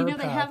cause and her You know,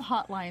 they path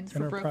have hotlines for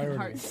her broken priorities.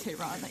 hearts,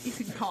 Tehran, that you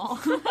can call.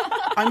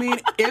 I mean,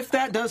 if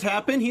that does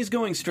happen, he's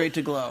going straight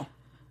to Glow.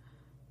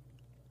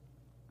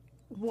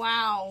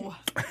 Wow.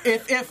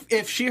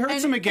 If she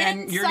hurts him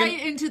again, you're insight going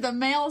to... into the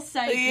male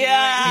psyche.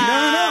 Yeah.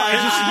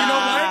 No. You know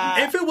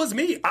what? If it was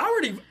me,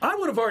 I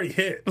would have already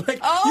hit. Like,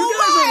 Oh you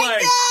guys my are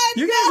like, God,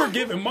 you guys are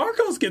giving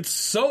Marcos gets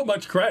so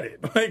much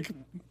credit. Like,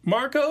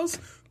 Marcos,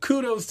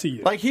 kudos to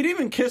you. Like, he didn't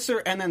even kiss her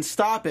and then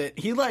stop it.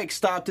 He, like,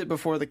 stopped it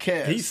before the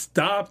kiss. He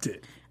stopped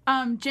it.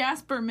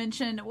 Jasper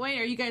mentioned, wait,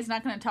 are you guys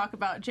not going to talk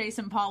about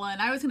Jason Paula?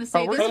 And I was going to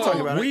say, we're this going to talk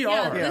about it. We are.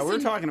 Yeah, this we're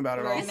talking about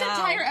it all. This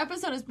entire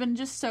episode has been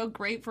just so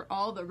great for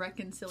all the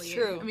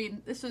reconciliation. True. I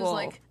mean, this was Well.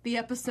 like the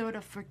episode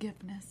of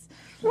forgiveness.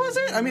 Was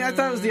it? I mean, I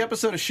thought it was the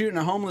episode of shooting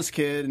a homeless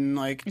kid and,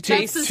 like...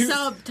 That's the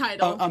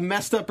subtitle. A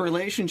messed up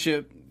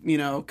relationship, you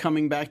know,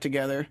 coming back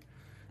together.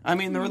 I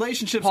mean, the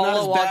relationship's Paula not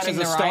as bad watching as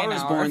the a Star Ryan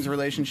is Hour. Born's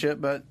relationship,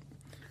 but...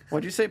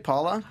 What'd you say,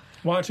 Paula?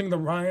 Watching the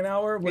Ryan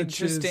Hour,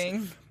 which Interesting.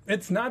 is...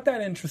 It's not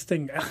that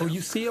interesting. You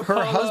see a Her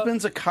Paula,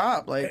 husband's a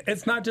cop. Like,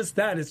 It's not just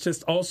that. It's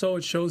just also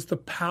it shows the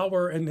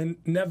power and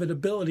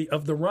inevitability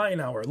of the Ryan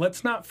Hour.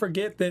 Let's not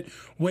forget that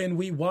when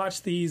we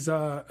watch these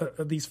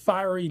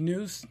fiery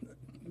news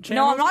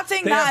channels. I'm not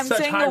saying they that. have I'm such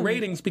saying high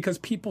ratings because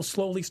people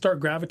slowly start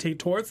gravitate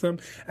towards them,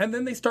 and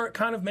then they start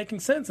kind of making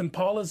sense. And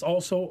Paula's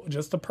also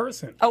just a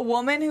person. A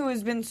woman who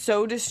has been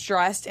so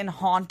distressed and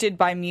haunted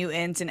by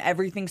mutants and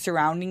everything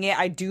surrounding it,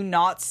 I do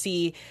not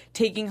see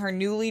taking her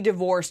newly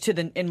divorced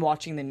and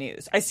watching the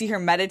news. I see her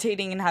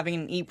meditating and having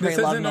an eat, pray,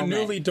 This love isn't moment. a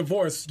newly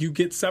divorced. You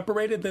get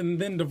separated and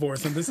then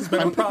divorced, and this has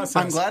been a process.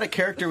 I'm glad a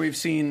character we've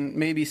seen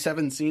maybe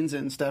 7 scenes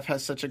in, Steph,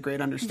 has such a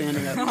great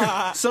understanding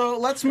of. So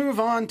let's move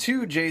on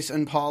to Jace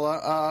and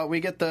Paula. We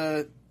get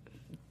the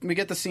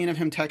scene of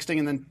him texting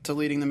and then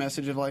deleting the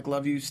message of like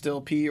 "love you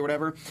still P" or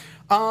whatever.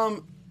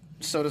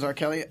 So does R.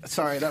 Kelly.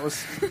 Sorry, that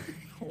was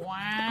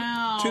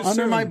Wow. Too under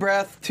soon. my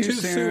breath. Too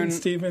soon,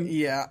 Stephen.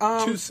 Yeah,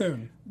 Too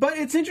soon. But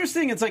it's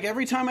interesting. It's like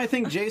every time I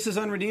think Jace is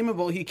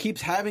unredeemable, he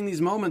keeps having these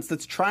moments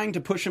that's trying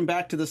to push him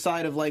back to the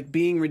side of like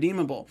being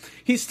redeemable.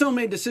 He's still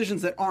made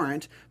decisions that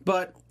aren't,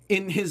 but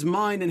in his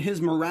mind and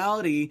his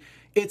morality,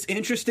 it's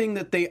interesting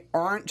that they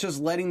aren't just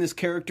letting this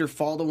character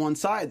fall to one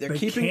side. They're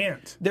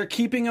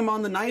keeping him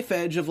on the knife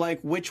edge of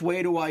like, which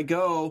way do I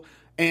go?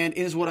 And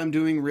is what I'm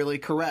doing really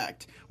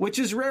correct? Which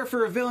is rare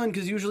for a villain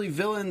because usually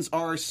villains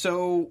are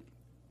so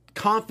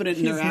confident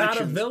in their actions. He's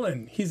not a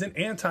villain. He's an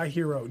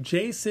anti-hero.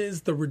 Jace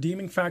is the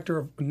redeeming factor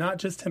of not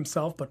just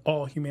himself, but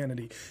all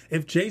humanity.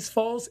 If Jace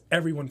falls,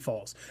 everyone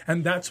falls.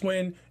 And that's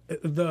when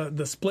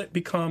the split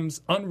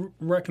becomes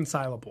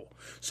unreconcilable.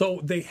 So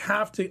they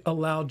have to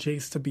allow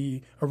Jace to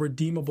be a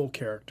redeemable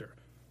character.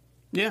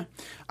 Yeah.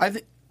 I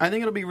think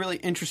it'll be really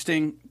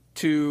interesting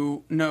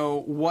to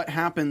know what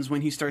happens when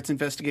he starts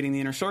investigating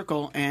the Inner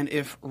Circle and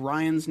if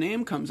Ryan's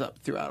name comes up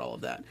throughout all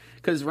of that.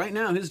 Because right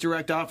now his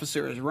direct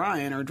officer is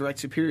Ryan, or direct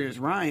superior is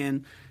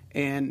Ryan,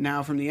 and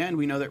now from the end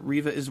we know that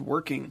Reva is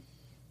working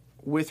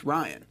with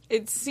Ryan.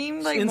 It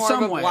seemed like In more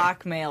some of a way.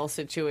 blackmail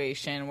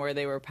situation where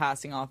they were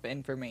passing off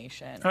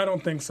information. I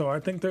don't think so. I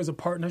think there's a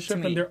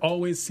partnership, and there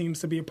always seems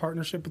to be a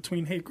partnership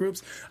between hate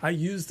groups. I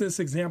use this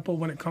example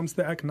when it comes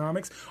to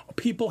economics.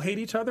 People hate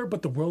each other,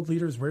 but the world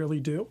leaders rarely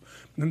do.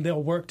 And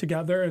they'll work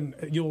together, and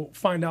you'll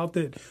find out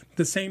that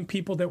the same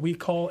people that we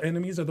call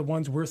enemies are the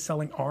ones we're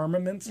selling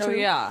armaments to. Oh,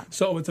 yeah.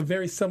 So it's a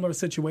very similar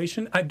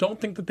situation. I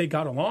don't think that they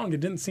got along.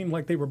 It didn't seem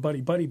like they were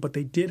buddy-buddy, but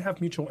they did have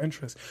mutual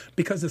interests.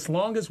 Because as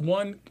long as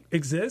one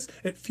exists,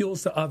 it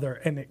fuels the other,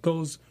 and it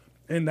goes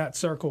in that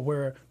circle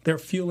where they're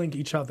fueling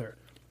each other.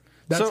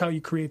 That's how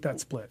you create that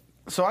split.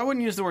 So I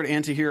wouldn't use the word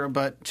anti-hero,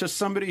 but just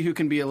somebody who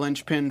can be a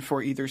linchpin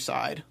for either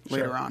side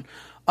later on.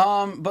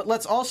 But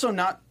let's also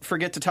not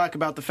forget to talk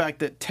about the fact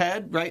that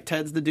Ted, right?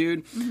 Ted's the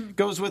dude,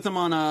 goes with him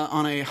on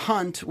a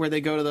hunt where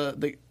they go to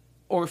the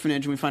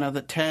orphanage, and we find out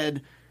that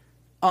Ted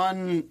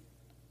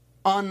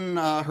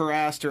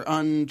unharassed or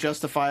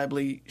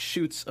unjustifiably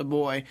shoots a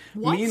boy.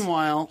 What?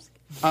 Meanwhile,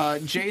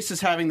 Jace is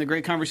having the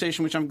great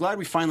conversation, which I'm glad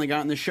we finally got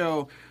in the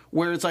show,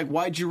 where it's like,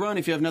 why'd you run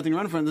if you have nothing to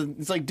run from?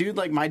 It's like, dude,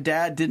 like my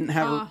dad didn't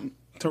have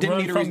to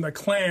run from the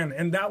Klan.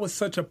 And that was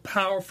such a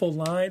powerful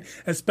line,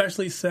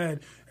 especially said,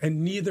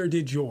 and neither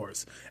did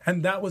yours.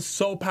 And that was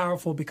so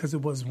powerful because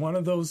it was one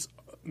of those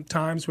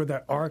times where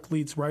that arc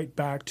leads right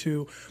back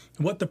to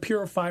what the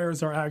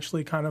purifiers are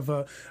actually kind of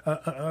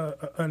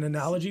an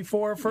analogy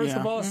for, first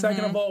of all.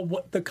 Second of all,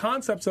 what the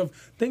concepts of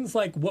things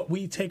like what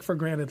we take for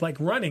granted, like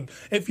running.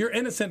 If you're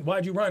innocent,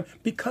 why'd you run?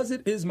 Because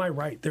it is my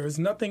right. There is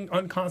nothing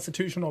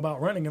unconstitutional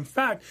about running. In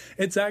fact,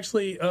 it's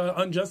actually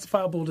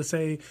unjustifiable to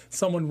say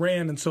someone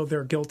ran and so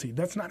they're guilty.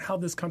 That's not how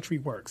this country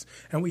works.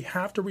 And we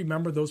have to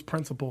remember those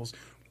principles,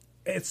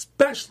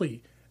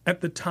 especially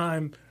at the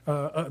time,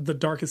 the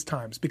darkest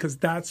times, because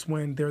that's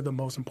when they're the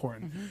most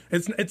important.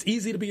 It's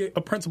easy to be a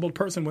principled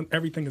person when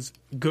everything is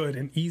good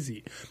and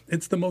easy.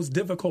 It's the most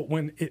difficult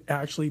when it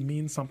actually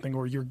means something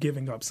or you're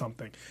giving up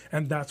something.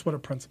 And that's what a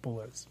principle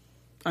is.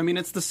 I mean,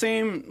 it's the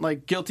same,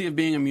 like, guilty of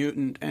being a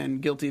mutant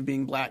and guilty of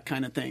being black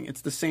kind of thing.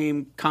 It's the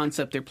same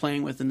concept they're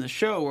playing with in the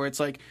show, where it's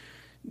like,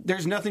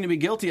 there's nothing to be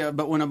guilty of,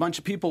 but when a bunch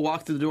of people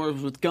walk through the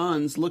doors with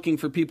guns looking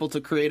for people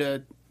to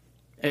create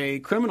a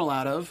criminal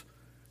out of,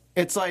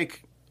 it's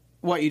like,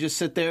 what, you just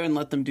sit there and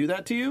let them do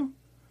that to you?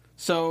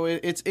 So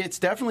it's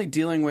definitely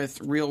dealing with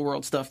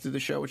real-world stuff through the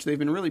show, which they've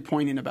been really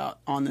pointing about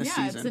on this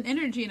season. Yeah, it's an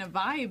energy and a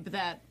vibe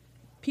that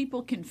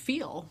people can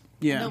feel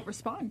and they'll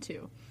respond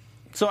to.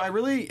 So I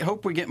really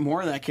hope we get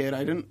more of that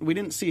kid. We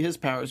didn't see his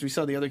powers. We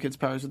saw the other kid's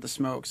powers with the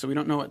smoke, so we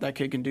don't know what that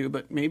kid can do,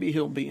 but maybe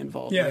he'll be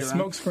involved later on.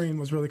 Smoke screen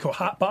was really cool.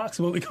 Hot box,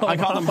 what we call I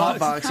them. call them hot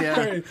box,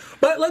 yeah.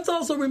 But let's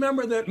also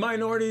remember that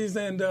minorities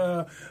and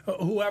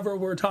whoever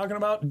we're talking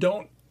about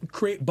don't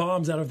create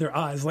bombs out of their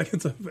eyes. Like,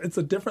 it's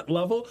a different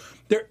level.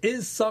 There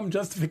is some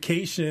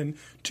justification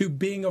to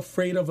being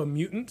afraid of a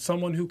mutant,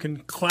 someone who can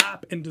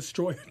clap and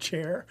destroy a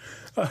chair.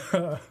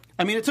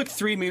 I mean, it took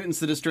 3 mutants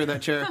to destroy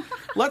that chair.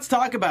 Let's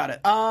talk about it.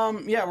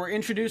 We're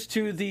introduced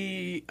to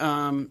the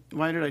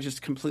why did I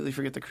just completely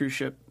forget the cruise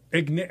ship?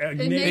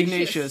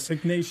 Ignatius.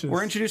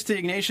 We're introduced to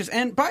Ignatius.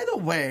 And by the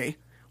way,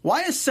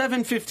 Why is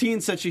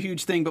 715 such a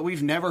huge thing, but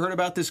we've never heard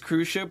about this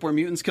cruise ship where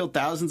mutants killed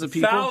thousands of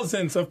people?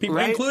 Thousands of people,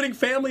 right? including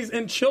families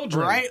and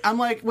children. Right? I'm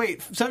like,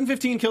 wait,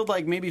 715 killed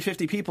like maybe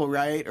 50 people,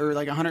 right? Or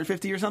like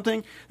 150 or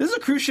something? This is a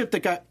cruise ship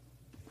that got...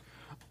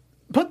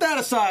 Put that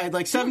aside.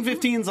 Like,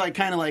 715's like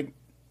kind of like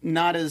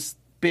not as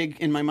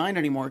big in my mind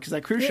anymore because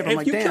that cruise ship, I'm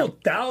like, if you damn. kill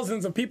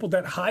thousands of people,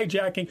 that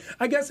hijacking,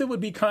 I guess it would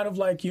be kind of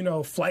like,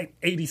 Flight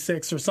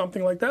 86 or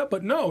something like that.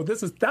 But no,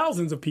 this is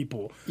thousands of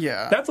people.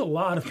 Yeah. That's a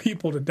lot of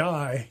people to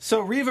die.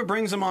 So Reva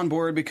brings him on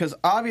board because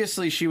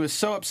obviously she was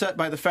so upset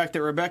by the fact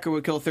that Rebecca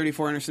would kill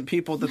 34 innocent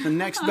people that the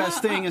next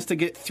best thing is to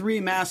get 3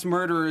 mass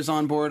murderers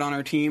on board on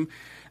our team.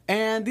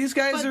 And these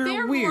guys are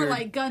they're weird. more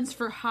like guns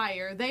for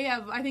hire.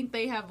 I think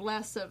they have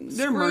less of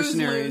They're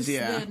mercenaries, loose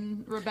yeah.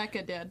 than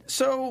Rebecca did.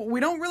 So we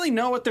don't really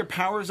know what their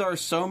powers are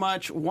so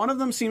much. One of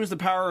them seems the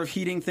power of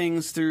heating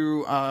things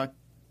through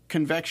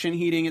convection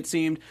heating, it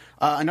seemed.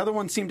 Another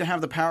one seemed to have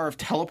the power of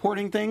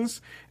teleporting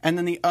things. And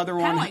then the other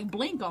one... Kind of like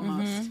Blink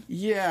almost.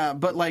 Yeah,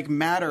 but like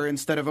matter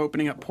instead of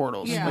opening up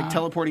portals. Yeah. Like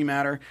teleporting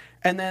matter.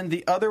 And then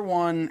the other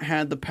one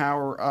had the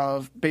power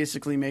of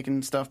basically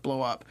making stuff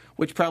blow up,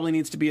 which probably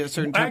needs to be at a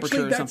certain temperature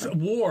Actually, or that's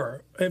something.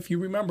 War. If you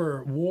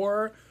remember,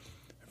 War,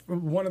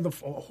 one of the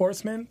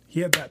horsemen,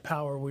 he had that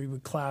power where he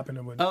would clap and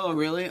it would... Oh,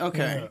 really?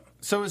 Okay. Yeah.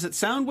 So is it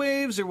sound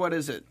waves or what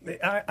is it?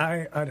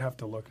 I'd have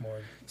to look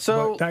more.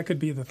 So- But that could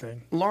be the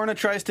thing. Lorna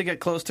tries to get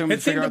close to him It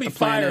to figure seemed out to the be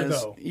plan fire,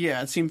 is. though.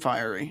 Yeah, it seemed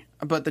fiery.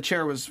 But the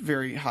chair was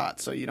very hot,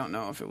 so you don't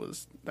know if it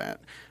was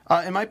that.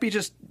 It might be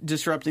just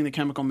disrupting the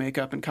chemical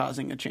makeup and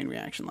causing a chain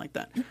reaction like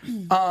that.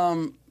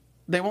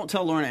 They won't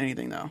tell Lorna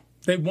anything, though.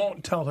 They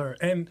won't tell her.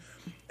 And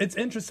it's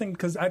interesting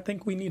because I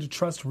think we need to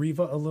trust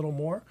Reva a little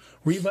more.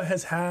 Reva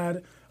has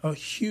had a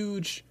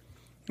huge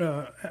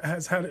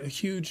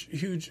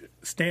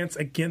stance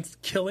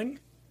against killing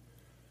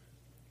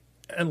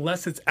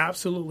unless it's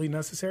absolutely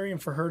necessary,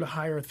 and for her to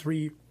hire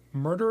 3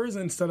 murderers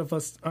instead of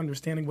us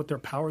understanding what their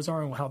powers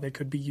are and how they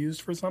could be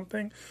used for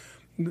something,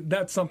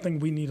 that's something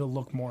we need to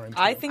look more into.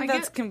 I think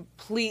that's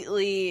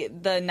completely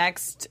the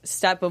next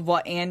step of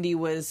what Andy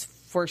was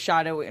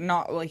foreshadowing.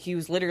 Not like he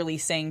was literally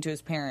saying to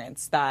his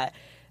parents that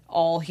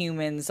all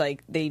humans,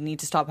 like, they need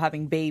to stop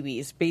having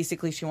babies.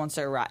 Basically, she wants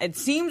to eradicate. It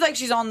seems like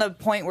she's on the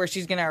point where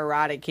she's going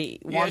to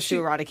wants to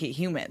eradicate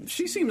humans.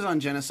 She seems on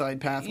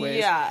genocide pathways.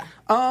 Yeah.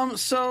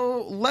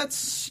 So let's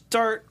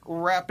start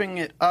wrapping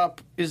it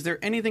up. Is there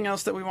anything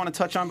else that we want to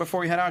touch on before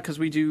we head out? Because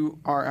we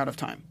are out of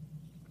time.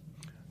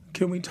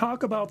 Can we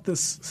talk about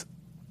this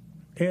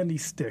Andy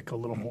stick a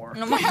little more?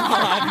 Oh my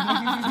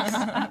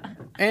God.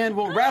 And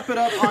we'll wrap it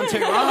up on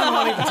Tehran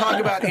wanting to talk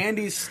about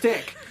Andy's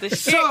stick.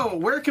 So,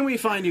 where can we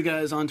find you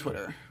guys on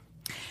Twitter?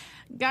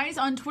 Guys,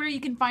 on Twitter,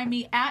 you can find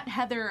me at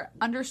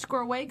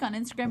Heather_Wake. On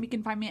Instagram, you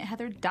can find me at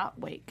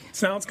Heather.Wake.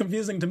 Sounds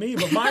confusing to me,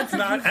 but mine's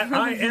not. At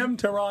I am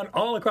Tehran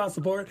all across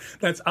the board.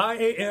 That's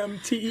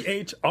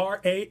IAMTEHRAN.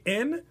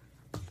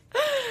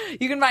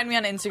 You can find me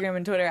on Instagram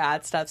and Twitter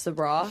at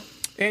StephSabra.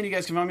 And you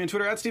guys can find me on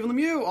Twitter at Stephen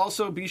Lemieux.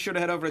 Also, be sure to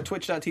head over to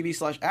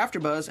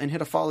twitch.tv/AfterBuzz and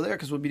hit a follow there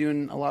because we'll be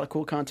doing a lot of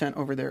cool content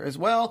over there as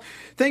well.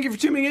 Thank you for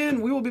tuning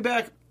in. We will be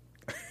back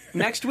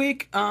next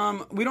week.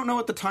 We don't know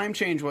what the time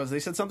change was. They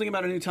said something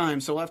about a new time,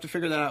 so we'll have to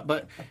figure that out.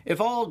 But if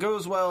all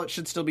goes well, it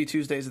should still be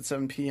Tuesdays at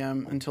 7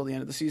 p.m. until the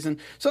end of the season.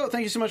 So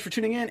thank you so much for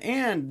tuning in,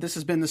 and this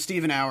has been the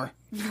Steven Hour.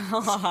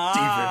 Steven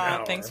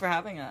Hour. Thanks for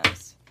having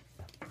us.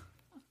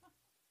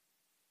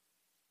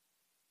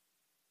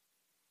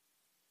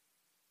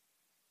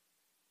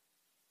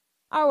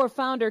 Our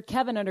founder,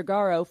 Kevin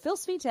Undergaro, Phil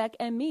Svitek,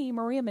 and me,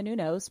 Maria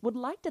Menounos, would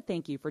like to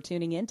thank you for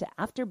tuning in to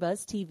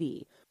AfterBuzz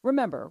TV.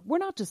 Remember, we're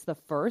not just the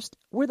first,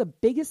 we're the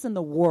biggest in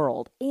the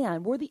world,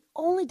 and we're the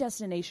only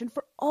destination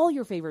for all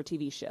your favorite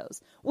TV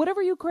shows.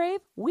 Whatever you crave,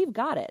 we've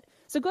got it.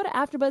 So go to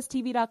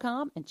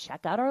AfterBuzzTV.com and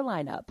check out our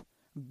lineup.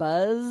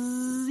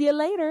 Buzz you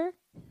later.